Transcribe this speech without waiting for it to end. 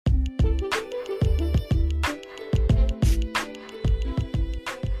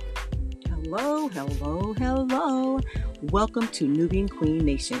Hello, hello, hello. Welcome to Nubian Queen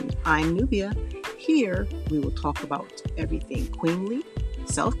Nation. I'm Nubia. Here we will talk about everything queenly,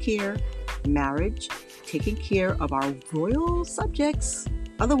 self-care, marriage, taking care of our royal subjects,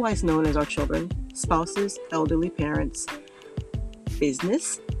 otherwise known as our children, spouses, elderly parents,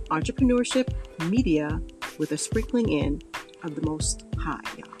 business, entrepreneurship, media, with a sprinkling in of the Most High,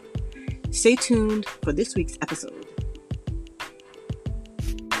 y'all. Stay tuned for this week's episode.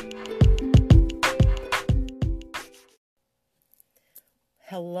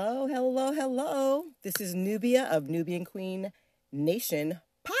 Hello, hello, hello. This is Nubia of Nubian Queen Nation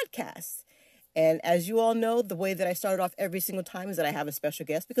podcast. And as you all know, the way that I started off every single time is that I have a special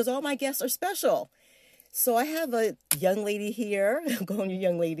guest because all my guests are special. So I have a young lady here, I'm calling you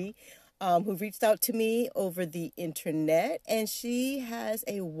young lady, who reached out to me over the internet, and she has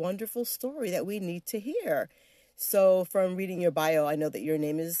a wonderful story that we need to hear. So from reading your bio, I know that your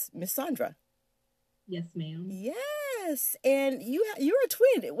name is Miss Sandra. Yes, ma'am. Yes, and you're a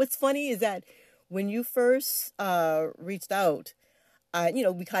twin. What's funny is that when you first reached out,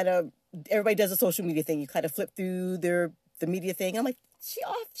 we kind of, everybody does a social media thing. You kind of flip through the media thing. I'm like, she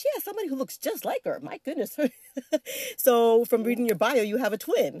has somebody who looks just like her. My goodness. So from reading your bio, you have a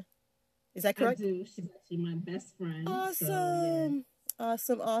twin. Is that correct? I do. She's actually my best friend. Awesome. So, yeah.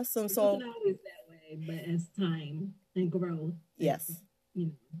 Awesome. It So wasn't always that way, but as time and growth, yes.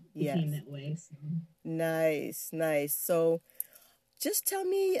 became that way. So. Nice. So just tell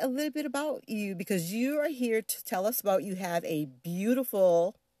me a little bit about you, because you are here to tell us about, you have a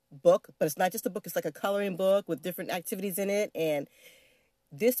beautiful book, but it's not just a book, it's like a coloring book with different activities in it. And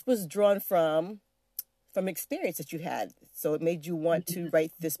this was drawn from experience that you had. So it made you want to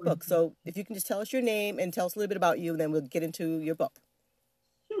write this book. So if you can just tell us your name and tell us a little bit about you, and then we'll get into your book.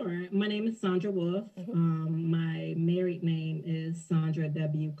 Sure. My name is Sandra Wolf. Mm-hmm. My married name is Sandra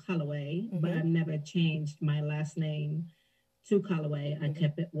W. Calloway, but I've never changed my last name to Calloway. I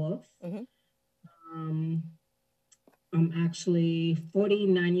kept it Wolf. I'm actually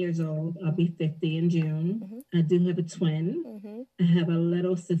 49 years old. I'll be 50 in June. I do have a twin. I have a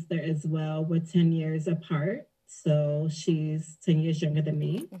little sister as well. We're 10 years apart. So she's 10 years younger than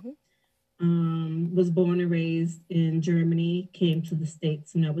me. Was born and raised in Germany, came to the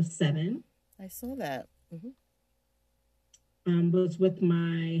States when I was 7. I saw that. Was with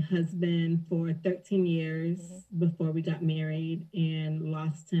my husband for 13 years before we got married, and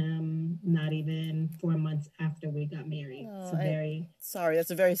lost him not even 4 months after we got married. Oh, sorry,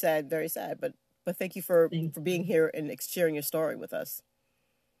 that's a very sad, but thank you for being here and sharing your story with us.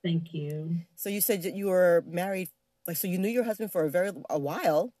 Thank you. So you said that you were married, so you knew your husband for a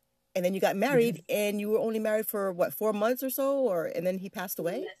while, and then you got married, and you were only married for 4 months or so, and then he passed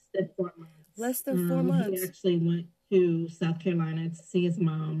away? Less than 4 months. Less than 4 months. He actually went to South Carolina to see his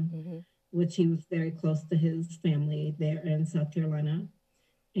mom, which he was very close to his family there in South Carolina.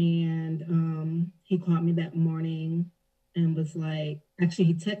 And he called me that morning and was like, actually,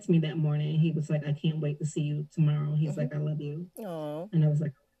 he texted me that morning. He was like, I can't wait to see you tomorrow. He's like, I love you. Aww. And I was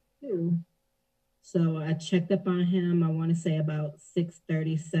like, I do. So I checked up on him, I want to say about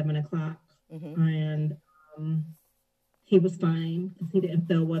 6:30, 7 o'clock. And he was fine. He didn't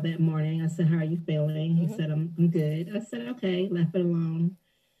feel well that morning. I said, how are you feeling? He said, I'm good. I said, okay, left it alone.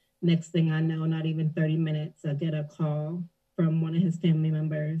 Next thing I know, not even 30 minutes, I get a call from one of his family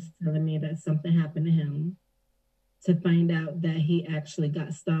members telling me that something happened to him, to find out that he actually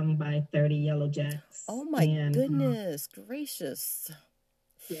got stung by 30 yellow jacks. Oh my goodness gracious.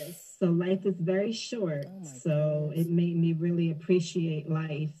 Yes. So life is very short. So it made me really appreciate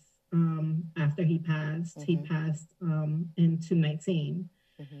life. After he passed, he passed in 2019.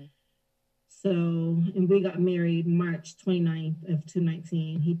 So, and we got married March 29th of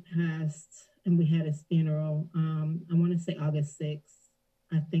 2019. He passed, and we had his funeral. I want to say August 6th,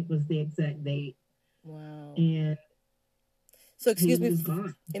 I think was the exact date. Wow. And so excuse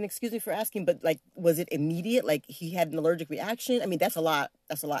me for asking, but was it immediate? Like he had an allergic reaction? I mean, that's a lot.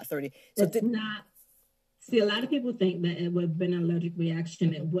 30. So it's not. See, a lot of people think that it would have been an allergic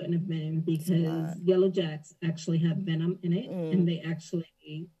reaction. It wouldn't have been, because yellow jacks actually have venom in it, and they actually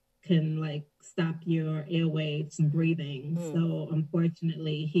can stop your airways from breathing. So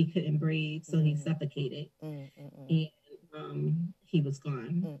unfortunately, he couldn't breathe, so he suffocated, and he was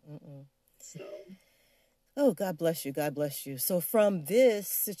gone. So. Oh, God bless you. God bless you. So from this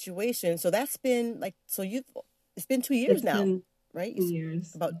situation, so that's been it's been 2 years now. Right? 2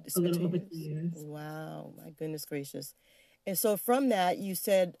 years. About a little over 2 years. Wow. My goodness gracious. And so from that, you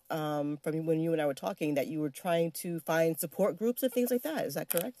said, from when you and I were talking, that you were trying to find support groups and things like that. Is that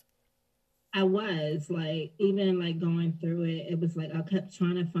correct? I was like, even like going through it, it was like I kept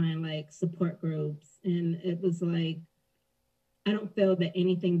trying to find like support groups, and it was like I don't feel that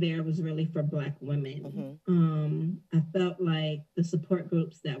anything there was really for Black women. I felt like the support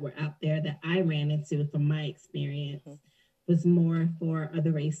groups that were out there that I ran into from my experience was more for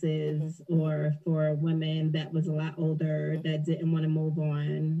other races or for women that was a lot older that didn't want to move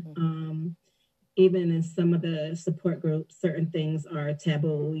on. Even in some of the support groups, certain things are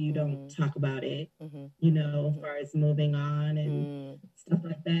taboo. You don't talk about it, as far as moving on and stuff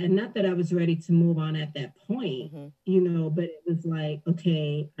like that. And not that I was ready to move on at that point, but it was like,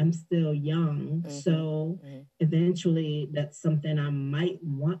 okay, I'm still young. So eventually that's something I might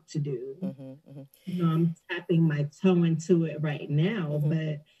want to do. I'm tapping my toe into it right now,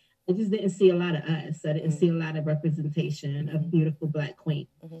 but I just didn't see a lot of us. I didn't see a lot of representation of beautiful Black queens.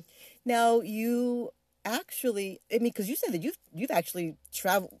 Now, you actually, I mean, because you said that you've actually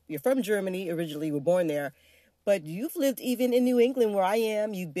traveled. You're from Germany originally. You were born there, but you've lived even in New England, where I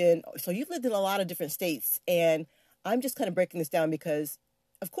am. You've lived in a lot of different states, and I'm just kind of breaking this down because,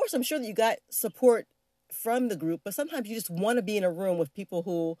 of course, I'm sure that you got support from the group, but sometimes you just want to be in a room with people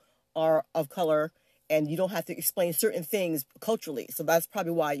who are of color, and you don't have to explain certain things culturally. So that's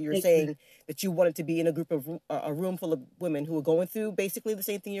probably why you're saying that you wanted to be in a room full of women who are going through basically the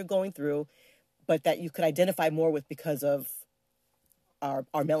same thing you're going through, but that you could identify more with because of our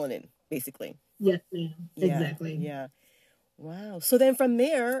melanin, basically. Yes, ma'am. Yeah, exactly. Yeah. Wow. So then from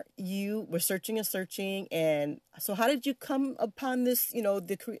there, you were searching and searching. And so how did you come upon this,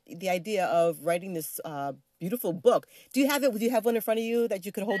 the idea of writing this beautiful book? Do you have one in front of you that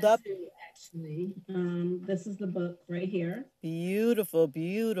you could hold up? Actually, this is the book right here. Beautiful,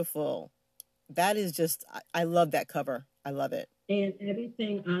 beautiful. That is just, I love that cover. I love it. And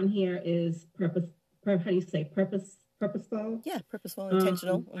everything on here is how do you say purposeful? Yeah, purposeful,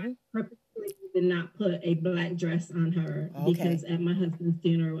 intentional. I purposely did not put a Black dress on her because at my husband's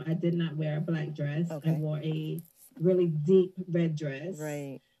funeral, I did not wear a Black dress. I wore a really deep red dress.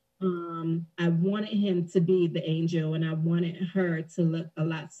 Right. I wanted him to be the angel, and I wanted her to look a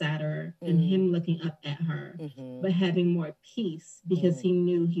lot sadder and him looking up at her, but having more peace because he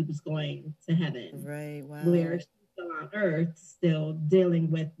knew he was going to heaven. Right. Wow. Where she's still on earth, still dealing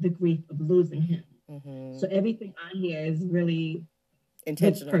with the grief of losing him. So everything on here is really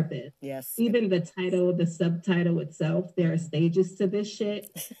intentional. With purpose. Yes. Even the title, the subtitle itself, there are stages to this shit.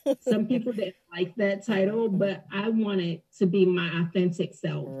 Some people didn't like that title, but I wanted to be my authentic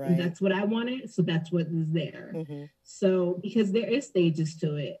self. Right. And that's what I wanted. So that's what is there. So because there is stages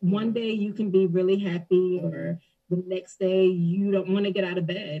to it. One day you can be really happy or the next day you don't want to get out of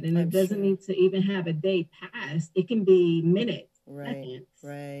bed. And it doesn't need to even have a day pass. It can be minutes. Right.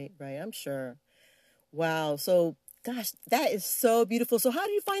 Seconds. Right. I'm sure. Wow. So gosh, that is so beautiful. So how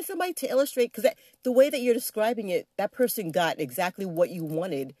do you find somebody to illustrate? Because the way that you're describing it, that person got exactly what you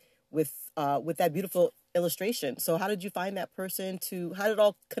wanted with that beautiful illustration. So how did you find that person how did it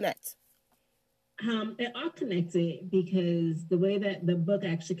all connect? It all connected because the way that the book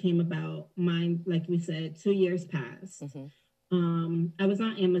actually came about, mine, like we said, 2 years passed. I was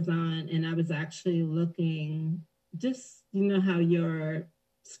on Amazon and I was actually looking, just, how you're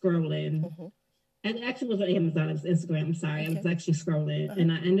scrolling. It actually was on Amazon. It was Instagram. I'm sorry. I was actually scrolling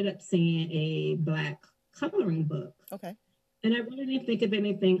and I ended up seeing a Black coloring book. Okay. And I really didn't think of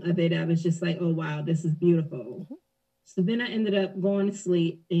anything of it. I was just like, oh, wow, this is beautiful. So then I ended up going to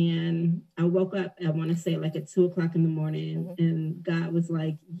sleep and I woke up, I want to say like at 2:00 in the morning and God was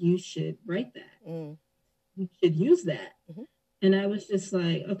like, you should write that. You should use that. And I was just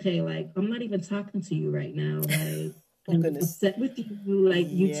like, okay, like, I'm not even talking to you right now. Like, I'm upset with you. Like,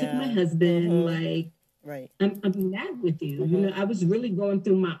 you took my husband. Like, I'm mad with you. I was really going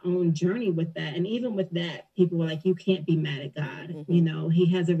through my own journey with that. And even with that, people were like, you can't be mad at God.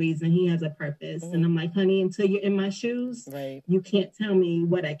 He has a reason. He has a purpose. And I'm like, honey, until you're in my shoes, you can't tell me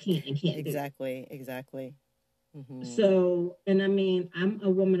what I can and can't do. Exactly. So, and I mean, I'm a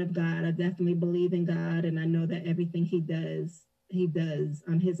woman of God. I definitely believe in God. And I know that everything he does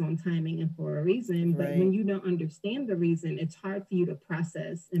on his own timing and for a reason. But when you don't understand the reason, it's hard for you to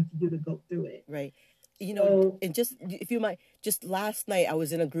process and for you to go through it. Right. And just, if you might, just last night I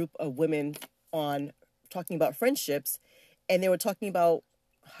was in a group of women talking about friendships, and they were talking about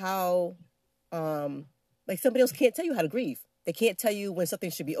how, like, somebody else can't tell you how to grieve. They can't tell you when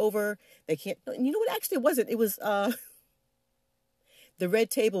something should be over. They can't, you know what, actually it wasn't. It was, The Red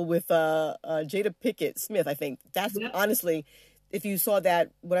Table with Jada Pinkett Smith, I think. That's honestly, if you saw that,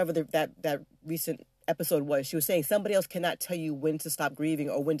 whatever that recent episode was, she was saying somebody else cannot tell you when to stop grieving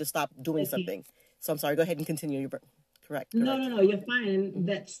or when to stop doing something. So I'm sorry, go ahead and continue. Correct. No, you're fine.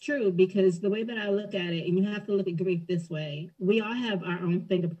 That's true, because the way that I look at it, and you have to look at grief this way, we all have our own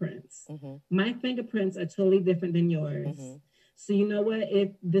fingerprints. My fingerprints are totally different than yours. So you know what? If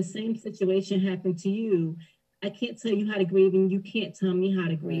the same situation happened to you, I can't tell you how to grieve, and you can't tell me how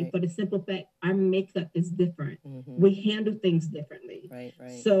to grieve. For the simple fact, our makeup is different. We handle things differently. Right.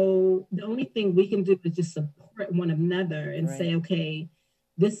 So the only thing we can do is just support one another and say, okay,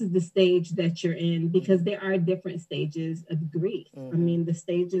 this is the stage that you're in, because there are different stages of grief. I mean, the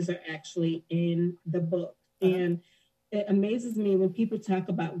stages are actually in the book. And it amazes me when people talk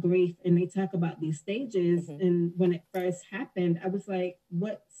about grief and they talk about these stages. And when it first happened, I was like,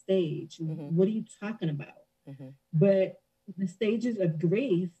 what stage? What are you talking about? But the stages of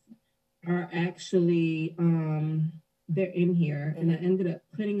grief are actually, they're in here. And I ended up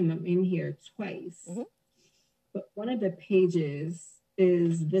putting them in here twice. But one of the pages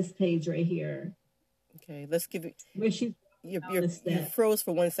is this page right here. Okay, let's give it. Where she you froze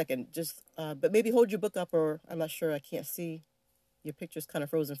for 1 second. Just, but maybe hold your book up, or I'm not sure. I can't see. Your picture's kind of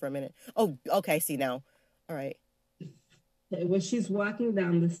frozen for a minute. Oh, okay, I see now. All right. When she's walking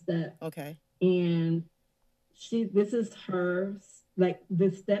down the step. Okay. And this is her, like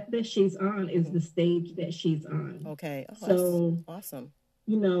the step that she's on is the stage that she's on. Okay. Oh, so awesome.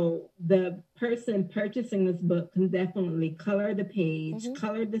 You know, the person purchasing this book can definitely color the page,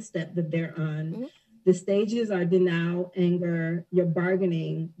 color the step that they're on. The stages are denial, anger, you're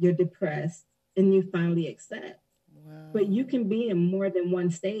bargaining, you're depressed, and you finally accept. Wow. But you can be in more than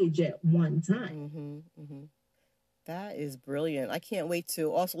one stage at one time. That is brilliant. I can't wait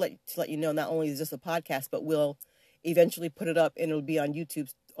to also let you know, not only is this a podcast, but we'll eventually put it up and it'll be on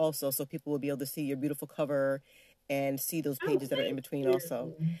YouTube also, so people will be able to see your beautiful cover and see those pages that are in between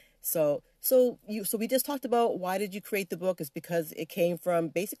also. So we just talked about why did you create the book. Is because it came from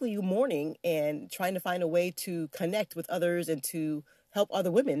basically you mourning and trying to find a way to connect with others and to help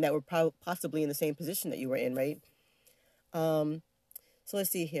other women that were possibly in the same position that you were in, right? So let's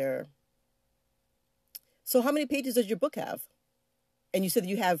see here. So how many pages does your book have? And you said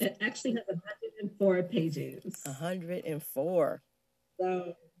you have... It actually has 104 pages. 104.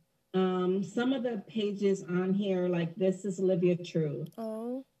 So some of the pages on here, like this is Live Your Truth.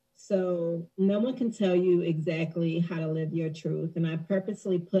 Oh. So no one can tell you exactly how to live your truth. And I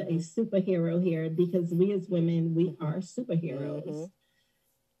purposely put a superhero here because we as women, we are superheroes.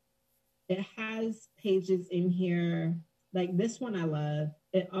 It has pages in here, like this one I love.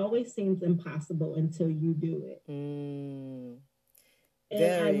 It always seems impossible until you do it.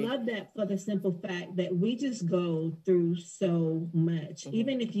 And I love that for the simple fact that we just go through so much.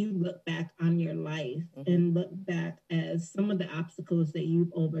 Even if you look back on your life and look back as some of the obstacles that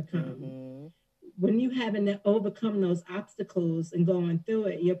you've overcome, when you haven't overcome those obstacles and going through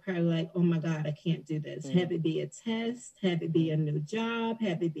it, you're probably like, oh my God, I can't do this. Have it be a test, have it be a new job,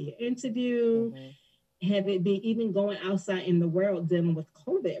 have it be an interview, have it be even going outside in the world dealing with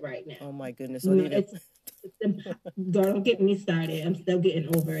COVID right now. Oh my goodness. Don't get me started. I'm still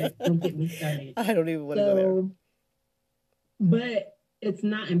getting over it. Don't get me started. I don't even want to go there. But it's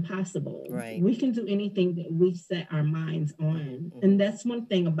not impossible. Right. We can do anything that we set our minds on. And that's one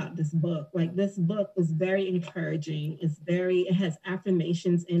thing about this book. Like this book is very encouraging. It has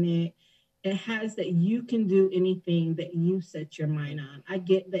affirmations in it. It has that you can do anything that you set your mind on. I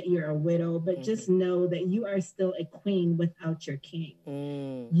get that you're a widow, but just know that you are still a queen without your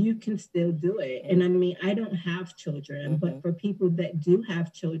king. You can still do it. And I mean, I don't have children, but for people that do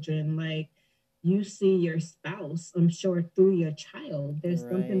have children, like you see your spouse, I'm sure through your child, there's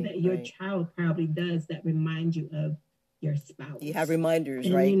something that your child probably does that reminds you of your spouse. You have reminders,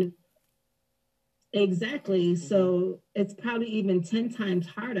 right? You know, exactly. So it's probably even 10 times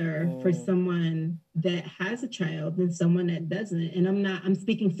harder for someone that has a child than someone that doesn't. And I'm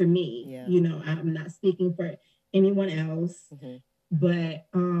speaking for me, you know, I'm not speaking for anyone else. But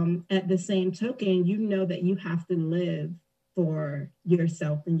at the same token, you know that you have to live for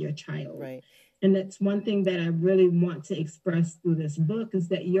yourself and your child. Right. And that's one thing that I really want to express through this book is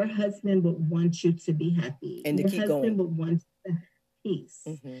that your husband would want you to be happy. And to your keep husband going. would want you to have peace.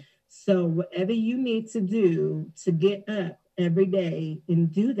 So whatever you need to do to get up every day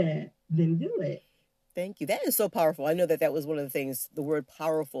and do that, then do it. Thank you. That is so powerful. I know that was one of the things, the word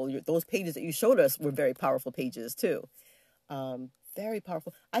powerful, those pages that you showed us were very powerful pages too. Very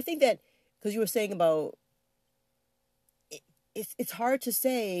powerful. I think that because you were saying about, it's hard to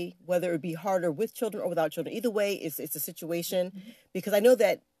say whether it be harder with children or without children. Either way, it's a situation because I know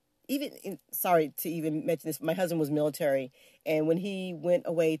that sorry to even mention this, my husband was military, and when he went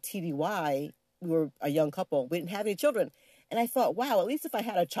away TDY, we were a young couple. We didn't have any children. And I thought, wow, at least if I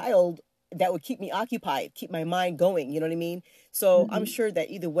had a child, that would keep me occupied, keep my mind going. You know what I mean? So I'm Mm-hmm. sure that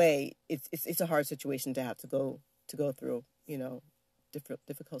either way, it's a hard situation to have to go through. You know,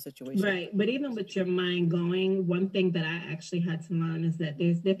 difficult situation. Right. But even with your mind going, one thing that I actually had to learn is that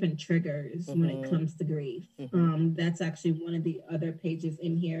there's different triggers when it comes to grief. That's actually one of the other pages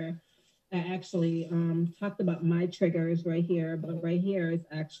in here. I actually talked about my triggers right here, but right here is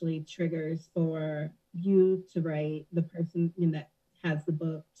actually triggers for you to write, the person that has the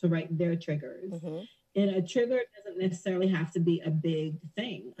book to write their triggers. And a trigger doesn't necessarily have to be a big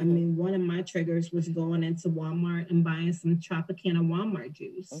thing. I mean, one of my triggers was going into Walmart and buying some Tropicana Walmart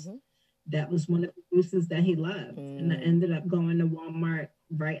juice. That was one of the juices that he loved. And I ended up going to Walmart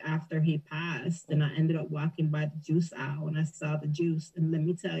right after he passed. And I ended up walking by the juice aisle and I saw the juice. And let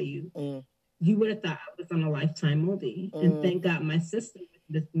me tell you, you would have thought I was on a Lifetime movie. And thank God my sister was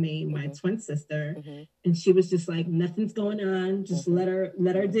with me, my twin sister, and she was just like, nothing's going on. Just let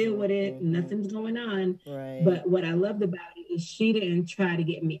her deal with it. Nothing's going on. Right. But what I loved about it is she didn't try to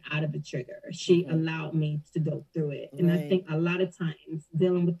get me out of the trigger. She allowed me to go through it. And I think a lot of times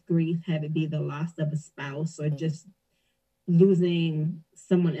dealing with grief, have it be the loss of a spouse or just losing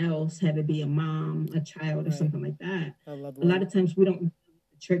someone else, have it be a mom, a child, or something like that. A lot of times we don't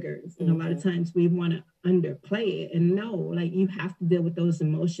triggers, and a lot of times we want to underplay it, and no, like you have to deal with those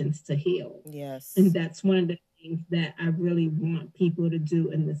emotions to heal. Yes. And that's one of the things that I really want people to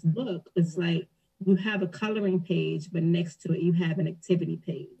do in this book. It's like you have a coloring page, but next to it you have an activity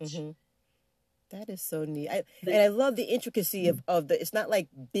page. That is so neat. And I love the intricacy of the, it's not like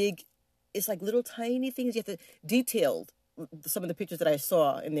big, it's like little tiny things. You have to detailed some of the pictures that I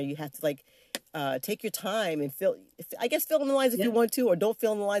saw in there. You have to like take your time and fill in the lines if you want to, or don't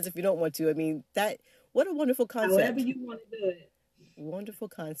fill in the lines if you don't want to. I mean, what a wonderful concept. However you want to do it. Wonderful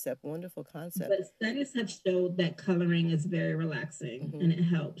concept. But studies have showed that coloring is very relaxing and it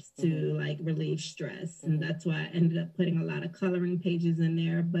helps to like relieve stress. And that's why I ended up putting a lot of coloring pages in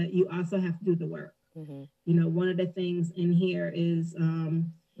there. But you also have to do the work. You know, one of the things in here is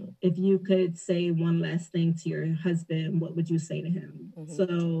if you could say one last thing to your husband, what would you say to him?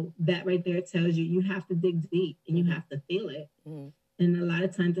 So that right there tells you have to dig deep and you have to feel it. And a lot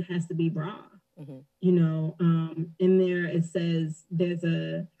of times it has to be raw. You know, in there it says, there's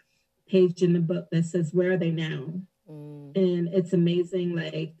a page in the book that says, where are they now? And it's amazing.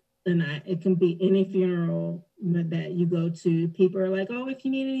 Like, it can be any funeral that you go to. People are like, oh, if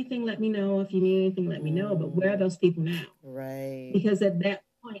you need anything, let me know. If you need anything, let me know. But where are those people now? Right. Because at that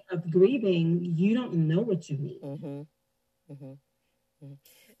point of grieving, you don't know what you need.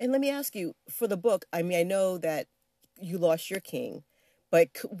 And let me ask you, for the book, I mean, I know that you lost your king, but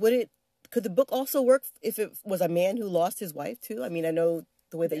could the book also work if it was a man who lost his wife too? I mean, I know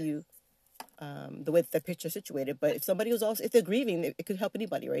the way that you, the way that the picture's situated, but if somebody was also, if they're grieving, it could help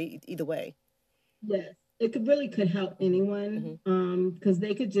anybody, right? Either way. Yes, it could help anyone, because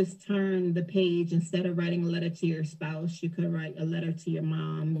they could just turn the page. Instead of writing a letter to your spouse, you could write a letter to your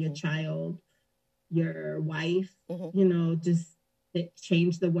mom, your child, your wife, you know, just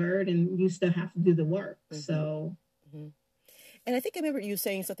change the word and you still have to do the work. So. And I think I remember you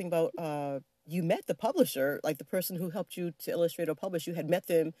saying something about you met the publisher, like the person who helped you to illustrate or publish. You had met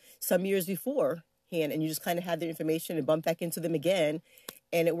them some years beforehand, and you just kind of had their information and bumped back into them again,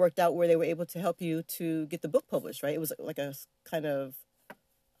 and it worked out where they were able to help you to get the book published, right? It was like a kind of...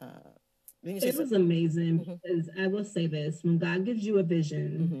 it was amazing, because I will say this, when God gives you a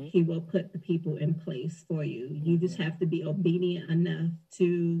vision, he will put the people in place for you. You just have to be obedient enough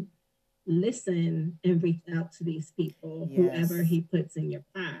to listen and reach out to these people, whoever he puts in your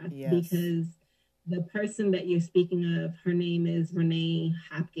path, because the person that you're speaking of, her name is Renee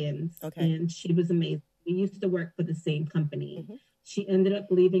Hopkins, and she was amazing. We used to work for the same company. She ended up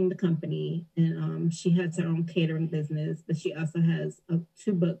leaving the company, and she has her own catering business, but she also has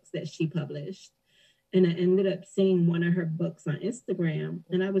 2 books that she published. And I ended up seeing one of her books on Instagram,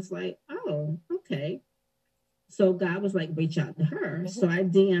 and I was like, oh, okay. So God was like, reach out to her. So I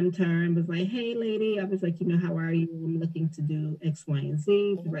DM'd her and was like, hey, lady. I was like, you know, how are you? I'm looking to do X, Y, and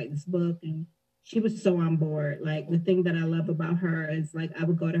Z to write this book. And she was so on board. Like, the thing that I love about her is, like, I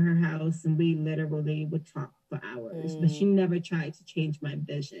would go to her house and we literally would talk for hours. But she never tried to change my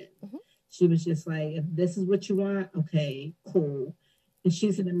vision. She was just like, if this is what you want, okay, cool. And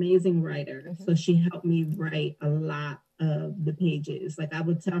she's an amazing writer. So she helped me write a lot of the pages. Like, I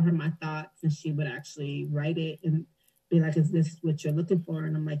would tell her my thoughts and she would actually write it and be like, is this what you're looking for?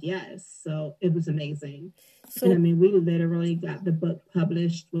 And I'm like, yes. So it was amazing. So, and I mean, we literally got the book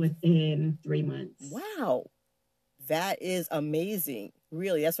published within 3 months. Wow. That is amazing.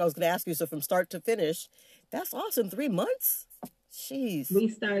 Really, that's what I was going to ask you. So from start to finish, that's awesome. 3 months? Jeez. We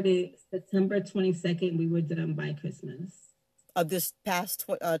started September 22nd. We were done by Christmas. Of this past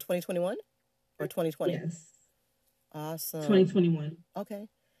 2021 or 2020? Yes. Awesome. 2021. Okay.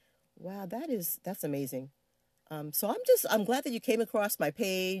 Wow, that's amazing. So I'm glad that you came across my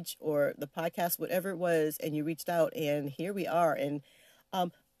page or the podcast, whatever it was, and you reached out, and here we are. And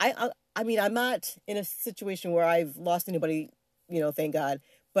um, I mean, I'm not in a situation where I've lost anybody, thank God.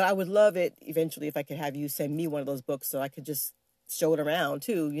 But I would love it eventually if I could have you send me one of those books so I could just show it around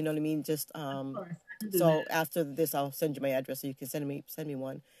too. You know what I mean? Just Of course, I can do so that. after this, I'll send you my address so you can send me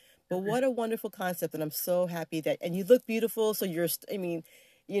one. But what a wonderful concept, and I'm so happy and you look beautiful. So I mean,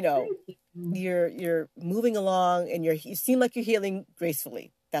 you're moving along, and you seem like you're healing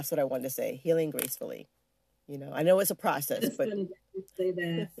gracefully. That's what I wanted to say, healing gracefully. I know it's a process, It's but gonna say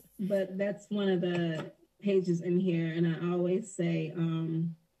that. But that's one of the pages in here, and I always say,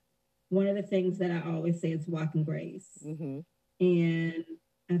 one of the things that I always say is walk in grace, and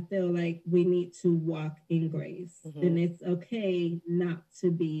I feel like we need to walk in grace, and it's okay not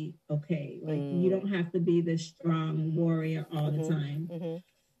to be okay. Like you don't have to be this strong warrior all the time.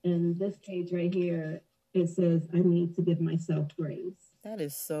 And this page right here, it says, I need to give myself grace. That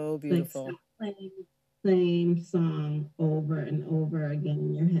is so beautiful. Like, stop playing the same song over and over again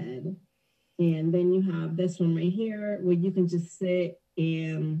in your head. And then you have this one right here where you can just sit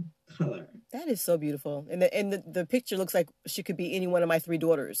and color. That is so beautiful. And the picture looks like she could be any one of my 3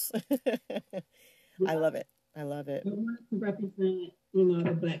 daughters. I love it. I love it. We want to represent,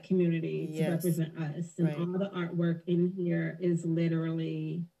 the Black community, to represent us. And all the artwork in here is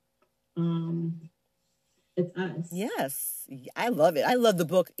literally, it's us. Yes. I love it. I love the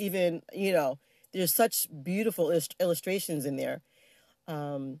book. Even, there's such beautiful illustrations in there.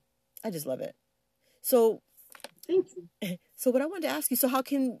 I just love it. So, thank you. So what I wanted to ask you, so how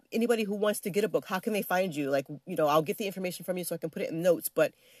can anybody who wants to get a book, how can they find you? Like, I'll get the information from you so I can put it in notes,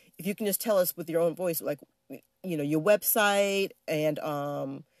 but if you can just tell us with your own voice, like, your website and,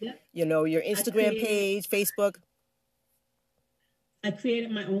 your Instagram page, Facebook. I created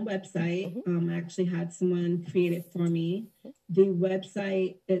my own website. I actually had someone create it for me. The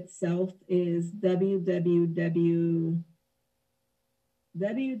website itself is www.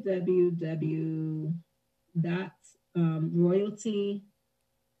 Royalty.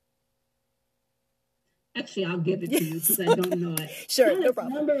 Actually, I'll give it to you because I don't know it. Sure, no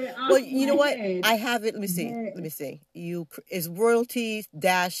problem. Well, you know what? I have it. Let me see. Is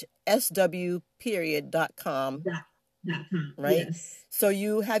royalty-sw.com. Right? Yes. So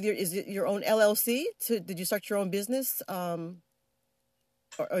you have is it your own LLC? Did you start your own business? Or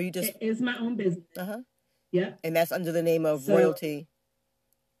are you just... It is my own business. Yeah. And that's under the name of Royalty.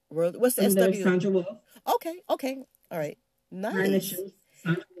 What's the SW? Sandra Wolf. Okay. All right. Nice.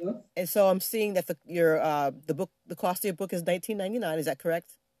 And so I'm seeing that the cost of your book is $19.99. Is that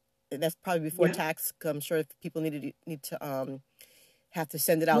correct? And that's probably before tax. Cause I'm sure if people need to have to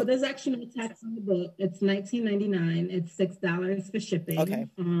send it out. Well, there's actually no tax on the book. It's $19.99. It's $6 for shipping. Okay.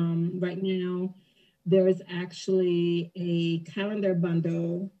 Right now, there is actually a calendar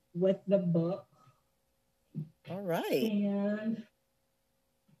bundle with the book. All right. And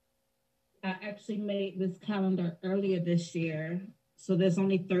I actually made this calendar earlier this year, so there's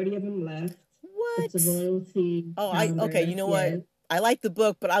only 30 of them left. What? It's a royalty. Calendar. Okay. You know what? I like the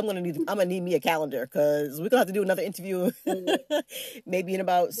book, but I'm gonna need me a calendar because we're gonna have to do another interview, maybe in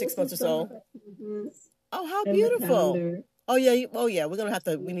about 6 months or so. Oh, how beautiful! Oh yeah. We're gonna have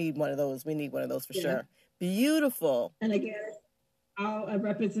to. We need one of those. We need one of those for sure. Beautiful. And again, all a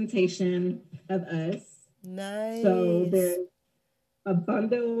representation of us. Nice. So there's a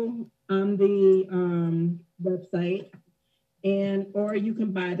bundle on the website, or you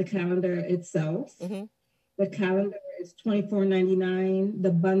can buy the calendar itself. The calendar is $24.99.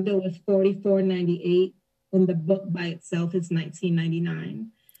 The bundle is $44.98, and the book by itself is $19.99.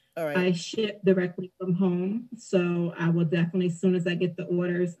 All right. I ship directly from home, so I will definitely, as soon as I get the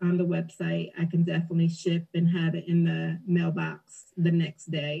orders on the website, I can definitely ship and have it in the mailbox the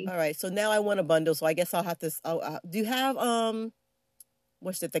next day. All right. So now I want a bundle, so I guess I'll have to. Do you have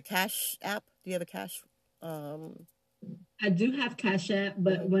what's it? The Cash app? Do you have a Cash? I do have Cash App,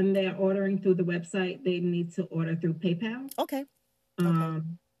 but when they're ordering through the website, they need to order through PayPal. Okay.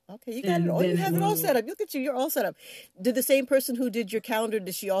 Okay, you got it all. You have it all set up. Look at you. You're all set up. Did the same person who did your calendar,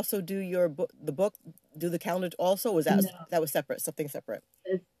 did she also do your book, do the calendar also? Or was that that was separate, something separate?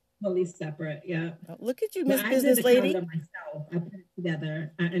 It's totally separate, yeah. Oh, look at you, Miss Business I did the Lady. calendar myself. I put it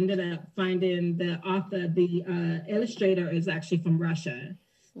together. I ended up finding the author, the illustrator is actually from Russia.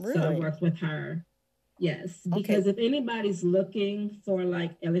 Really? So I worked with her. Yes, because if anybody's looking for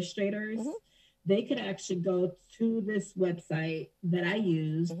like illustrators, they could actually go to this website that I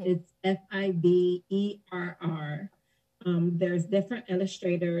use. It's Fiberr. There's different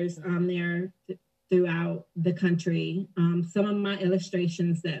illustrators on there throughout the country. Some of my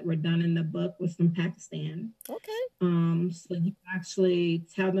illustrations that were done in the book was from Pakistan. Okay. So you actually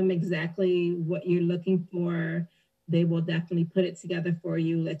tell them exactly what you're looking for. They will definitely put it together for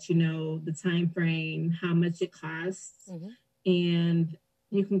you, let you know the time frame, how much it costs, and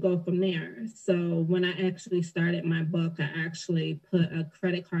you can go from there. So when I actually started my book, I actually put a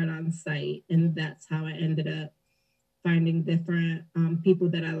credit card on site, and that's how I ended up finding different people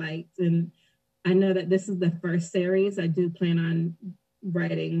that I liked. And I know that this is the first series. I do plan on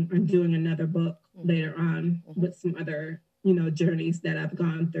writing or doing another book later on with some other, journeys that I've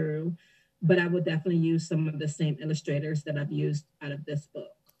gone through. But I would definitely use some of the same illustrators that I've used out of this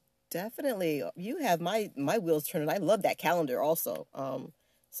book. Definitely. You have my wheels turning. I love that calendar also.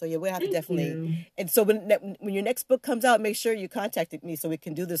 So yeah, we have to definitely. And so when your next book comes out, make sure you contact me so we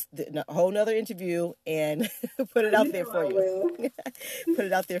can do this a whole nother interview and put it out there for you. Put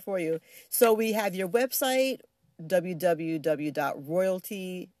it out there for you. So we have your website,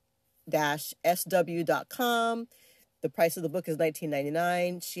 www.royalty-sw.com. The price of the book is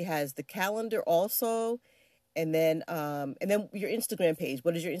 $19.99. She has the calendar also, and then your Instagram page.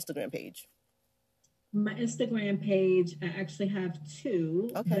 What is your Instagram page? My Instagram page, I actually have two.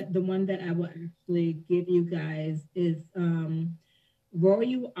 Okay. But the one that I will actually give you guys is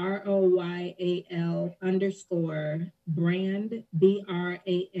Royal ROYAL _ brand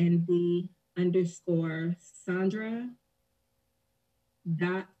BRAND _ Sandra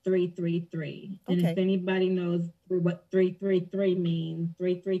 .333. And if anybody knows what 333 means,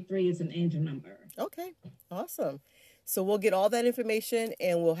 333 is an angel number. Okay, awesome. So we'll get all that information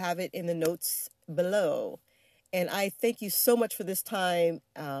and we'll have it in the notes below. And I thank you so much for this time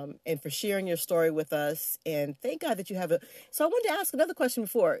and for sharing your story with us. And thank God that you have So I wanted to ask another question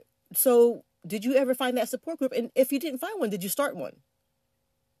before. So did you ever find that support group? And if you didn't find one, did you start one?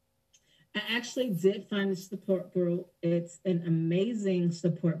 I actually did find a support group. It's an amazing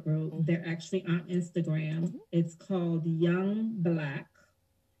support group. They're actually on Instagram. It's called Young Black.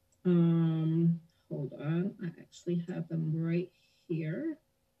 Hold on. I actually have them right here.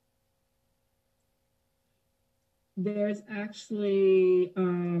 There's actually,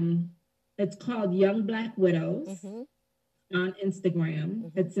 it's called Young Black Widows on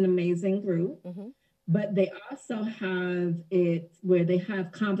Instagram. It's an amazing group. But they also have it where they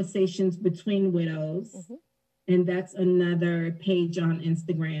have conversations between widows. And that's another page on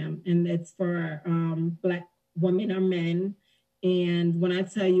Instagram. And it's for Black women or men. And when I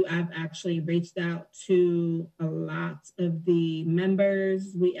tell you, I've actually reached out to a lot of the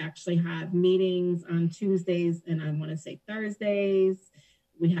members. We actually have meetings on Tuesdays and I want to say Thursdays.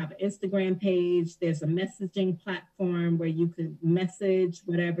 We have an Instagram page. There's a messaging platform where you can message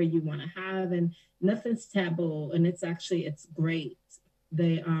whatever you want to have, and nothing's taboo. And it's great.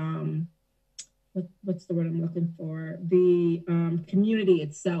 They what's the word I'm looking for? The community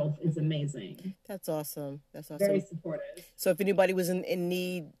itself is amazing. That's awesome. That's awesome. Very supportive. So if anybody was in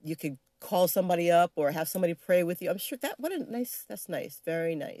need, you could call somebody up or have somebody pray with you. I'm sure that's nice.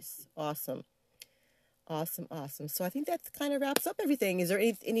 Very nice. Awesome. Awesome. So I think that kind of wraps up everything. Is there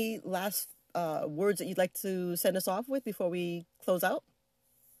any last words that you'd like to send us off with before we close out?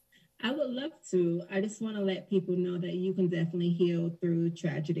 I would love to. I just want to let people know that you can definitely heal through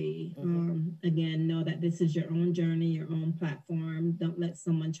tragedy. Again, know that this is your own journey, your own platform. Don't let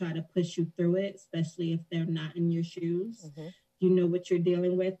someone try to push you through it, especially if they're not in your shoes. You know what you're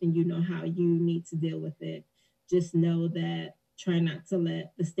dealing with and you know how you need to deal with it. Just know that try not to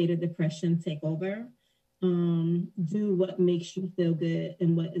let the state of depression take over. Do what makes you feel good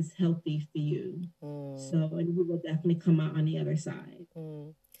and what is healthy for you. And you will definitely come out on the other side.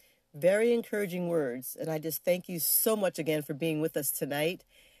 Very encouraging words. And I just thank you so much again for being with us tonight,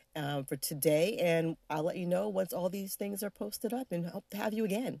 for today. And I'll let you know once all these things are posted up and hope to have you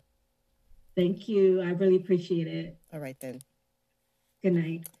again. Thank you. I really appreciate it. All right, then. Good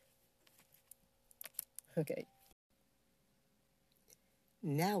night. Okay.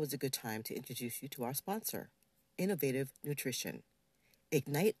 Now is a good time to introduce you to our sponsor, Innovative Nutrition.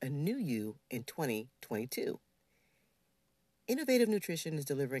 Ignite a new you in 2022. Innovative Nutrition is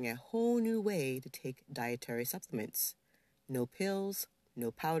delivering a whole new way to take dietary supplements. No pills,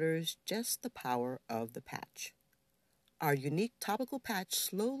 no powders, just the power of the patch. Our unique topical patch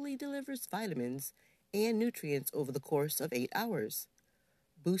slowly delivers vitamins and nutrients over the course of 8 hours.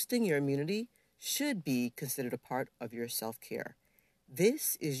 Boosting your immunity should be considered a part of your self-care.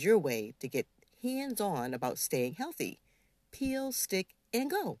 This is your way to get hands-on about staying healthy. Peel, stick, and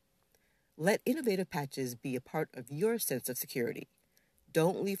go. Let innovative patches be a part of your sense of security.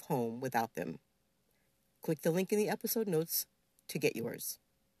 Don't leave home without them. Click the link in the episode notes to get yours.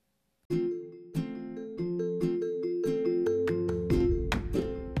 Thank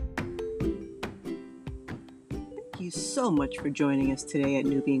you so much for joining us today at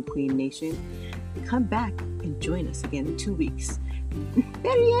Nubian Queen Nation. Come back and join us again in 2 weeks.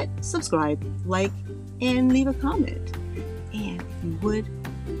 Better yet, subscribe, like, and leave a comment. And if you would,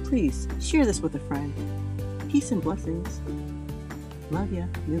 please share this with a friend. Peace and blessings. Love ya,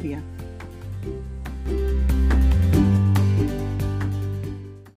 Nubia.